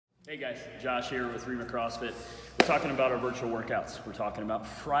Hey guys, Josh here with Rema CrossFit. We're talking about our virtual workouts. We're talking about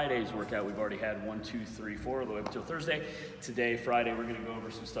Friday's workout. We've already had 1, 2, 3, 4 all the way up until Thursday. Today, Friday, we're gonna go over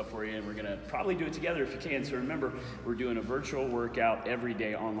some stuff for you and we're gonna probably do it together if you can. So remember, we're doing a virtual workout every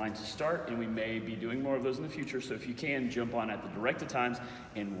day online to start, and we may be doing more of those in the future. So if you can, jump on at the directed times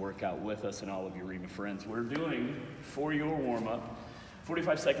and work out with us and all of your Rema friends. We're doing, for your warm-up,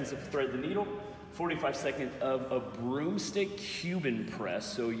 45 seconds of thread the needle, 45 seconds of a broomstick Cuban press.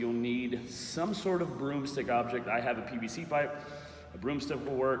 So you'll need some sort of broomstick object. I have a PVC pipe, a broomstick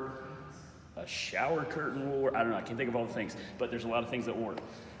will work, a shower curtain will work. I don't know, I can't think of all the things, but there's a lot of things that will work.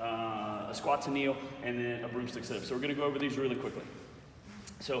 A squat to kneel, and then a broomstick setup. So we're gonna go over these really quickly.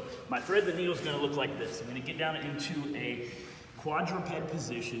 So my thread the needle is gonna look like this. I'm gonna get down into a quadruped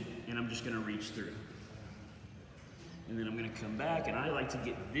position, and I'm just gonna reach through. And then I'm gonna come back, and I like to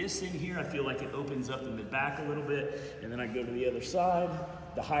get this in here. I feel like it opens up the mid-back a little bit, and then I go to the other side.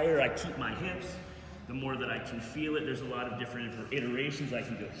 The higher I keep my hips, the more that I can feel it. There's a lot of different iterations. I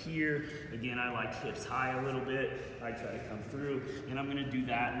can go here. Again, I like hips high a little bit. I try to come through, and I'm gonna do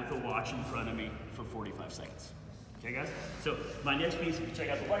that with a watch in front of me for 45 seconds. Okay, guys? So my next piece, if you check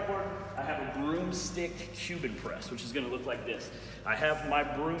out the whiteboard, I have a broomstick Cuban press, which is gonna look like this. I have my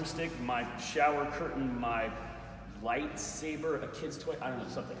broomstick, my shower curtain, my lightsaber, a kid's toy, I don't know,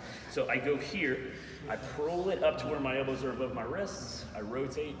 something. So I go here, I pull it up to where my elbows are above my wrists, I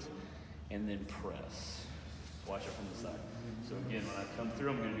rotate, and then press. Watch it from the side. So again, when I come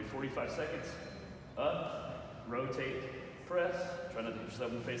through, I'm gonna do 45 seconds. Up, rotate, press. Try not to hit yourself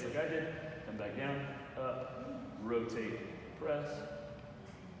in the face like I did. Come back down, up, rotate, press.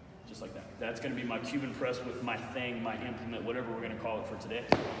 Just like that. That's gonna be my Cuban press with my thing, my implement, whatever we're gonna call it for today.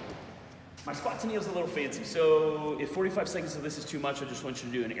 My squat to kneel is a little fancy, so if 45 seconds of this is too much, I just want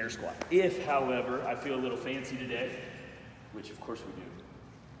you to do an air squat. If, however, I feel a little fancy today, which of course we do,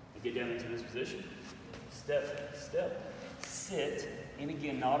 I get down into this position, step, step, sit, and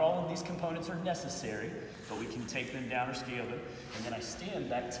again, not all of these components are necessary, but we can take them down or scale them, and then I stand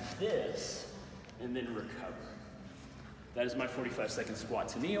back to this, and then recover. That is my 45-second squat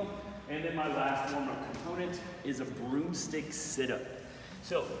to kneel, and then my last warm-up component is a broomstick sit-up.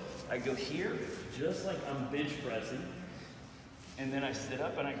 So I go here, just like I'm bench pressing, and then I sit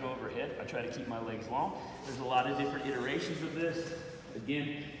up and I go overhead. I try to keep my legs long. There's a lot of different iterations of this.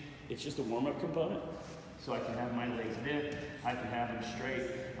 Again, it's just a warm-up component. So I can have my legs bent, I can have them straight.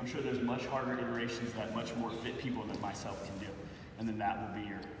 I'm sure there's much harder iterations that much more fit people than myself can do. And then that will be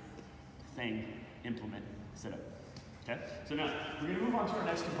your thing, implement, sit up. Okay? So now, we're gonna move on to our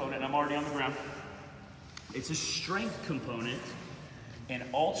next component, and I'm already on the ground. It's a strength component, and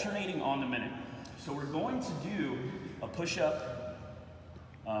alternating on the minute. So we're going to do a push-up,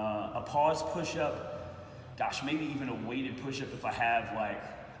 a pause push-up, gosh, maybe even a weighted push-up if I have like,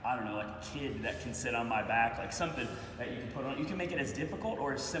 I don't know, like a kid that can sit on my back, like something that you can put on. You can make it as difficult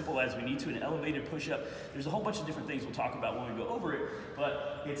or as simple as we need to, an elevated push-up. There's a whole bunch of different things we'll talk about when we go over it,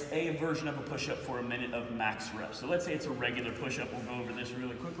 but it's a version of a push-up for a minute of max reps. So let's say it's a regular push-up. We'll go over this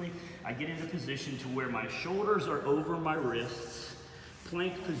really quickly. I get into a position to where my shoulders are over my wrists,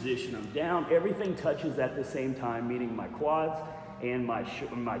 plank position, I'm down, everything touches at the same time, meaning my quads and my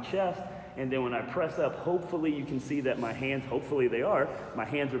chest, and then when I press up, hopefully you can see that my hands, hopefully they are, my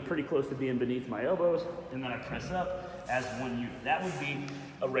hands are pretty close to being beneath my elbows, and then I press up as one unit. That would be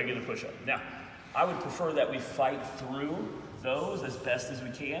a regular push-up. Now, I would prefer that we fight through those as best as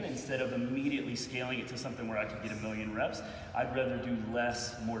we can instead of immediately scaling it to something where I could get 1,000,000 reps. I'd rather do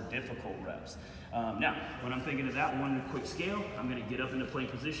less, more difficult reps. Now, when I'm thinking of that one quick scale, I'm gonna get up into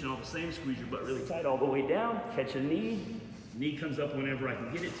plank position all the same, squeeze your butt really tight all the way down, catch a knee comes up whenever I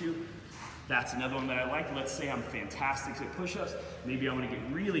can get it to. That's another one that I like. Let's say I'm fantastic at push-ups. Maybe I wanna get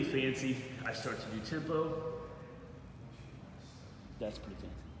really fancy. I start to do tempo. That's pretty fancy.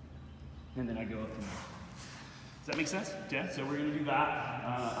 And then I go up from there. Does that make sense? Yeah, so we're gonna do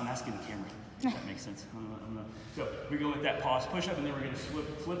that. I'm asking the camera. If that makes sense. So we go with that pause push-up, and then we're gonna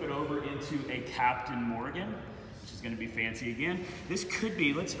flip it over into a Captain Morgan, which is gonna be fancy again. This could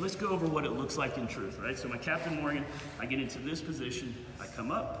be, let's go over what it looks like in truth, right? So my Captain Morgan, I get into this position, I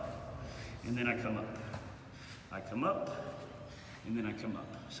come up, and then I come up. I come up, and then I come up.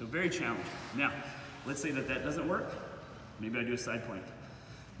 So very challenging. Now, let's say that that doesn't work. Maybe I do a side plank.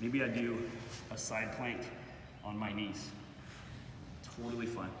 Maybe I do a side plank on my knees. Totally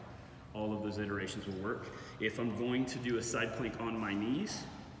fine. All of those iterations will work. If I'm going to do a side plank on my knees,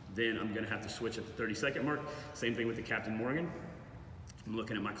 then I'm gonna have to switch at the 30-second mark. Same thing with the Captain Morgan. I'm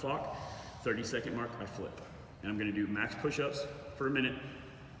looking at my clock, 30-second mark, I flip. And I'm gonna do max push-ups for a minute,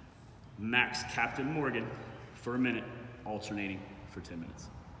 max Captain Morgan for a minute, alternating for 10 minutes.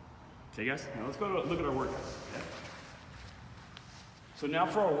 Okay guys, now let's go look at our workout. Okay? So now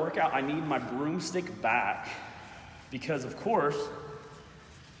for our workout, I need my broomstick back because of course,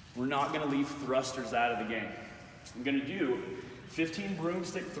 we're not gonna leave thrusters out of the game. I'm gonna do 15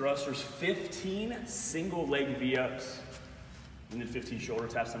 broomstick thrusters, 15 single leg V-ups, and then 15 shoulder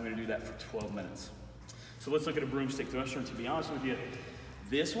taps. I'm gonna do that for 12 minutes. So let's look at a broomstick thruster, and to be honest with you,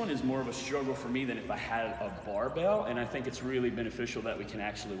 this one is more of a struggle for me than if I had a barbell, and I think it's really beneficial that we can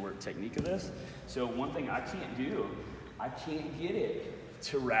actually work technique of this. So one thing I can't do, I can't get it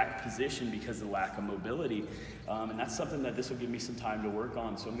to rack position because of the lack of mobility. And that's something that this will give me some time to work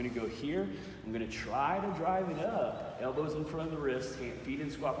on. So I'm gonna go here, I'm gonna try to drive it up, elbows in front of the wrist, feet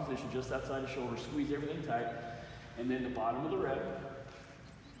in squat position just outside the shoulder, squeeze everything tight, and then the bottom of the rep,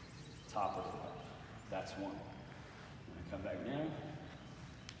 top of the rep. That's one. I'm gonna come back down,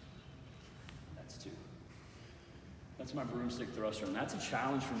 that's two. That's my broomstick thruster, and that's a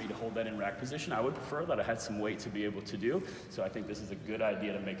challenge for me to hold that in rack position. I would prefer that I had some weight to be able to do, so I think this is a good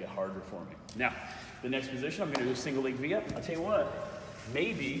idea to make it harder for me. Now, the next position, I'm gonna do a single leg V-up. I'll tell you what,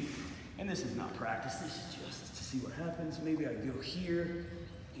 maybe, and this is not practice, this is just to see what happens, maybe I go here,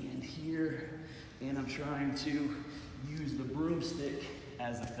 and I'm trying to use the broomstick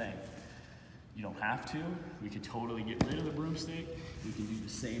as a thing. You don't have to, we could totally get rid of the broomstick, we can do the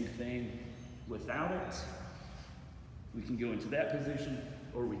same thing without it. We can go into that position,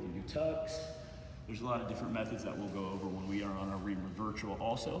 or we can do tucks. There's a lot of different methods that we'll go over when we are on our Reamer Virtual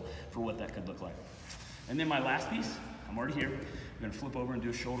also for what that could look like. And then my last piece, I'm already here. I'm gonna flip over and do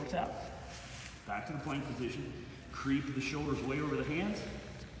a shoulder tap. Back to the plank position. Creep the shoulders way over the hands.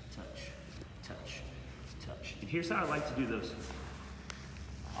 Touch, touch, touch. And here's how I like to do those.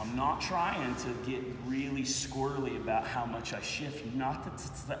 I'm not trying to get really squirrely about how much I shift. Not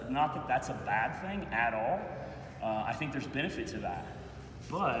that that's a bad thing at all. I think there's benefit to that,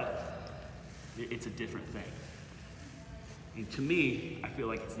 but it's a different thing. And to me, I feel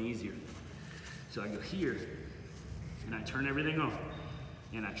like it's easier. So I go here, and I turn everything off,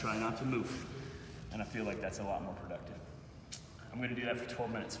 and I try not to move. And I feel like that's a lot more productive. I'm gonna do that for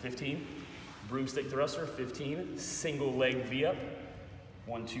 12 minutes. 15 broomstick thruster, 15 single leg V-up,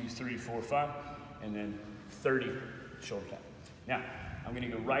 1, 2, 3, 4, 5, and then 30 shoulder tap. Now, I'm gonna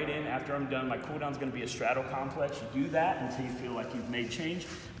go right in after I'm done. My cooldown's gonna be a straddle complex. You do that until you feel like you've made change.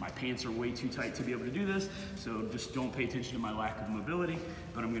 My pants are way too tight to be able to do this, so just don't pay attention to my lack of mobility.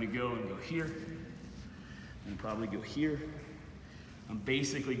 But I'm gonna go here, and probably go here. I'm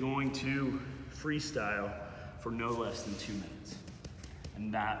basically going to freestyle for no less than 2 minutes.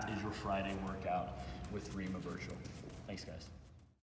 And that is your Friday workout with Reamer Virtual. Thanks, guys.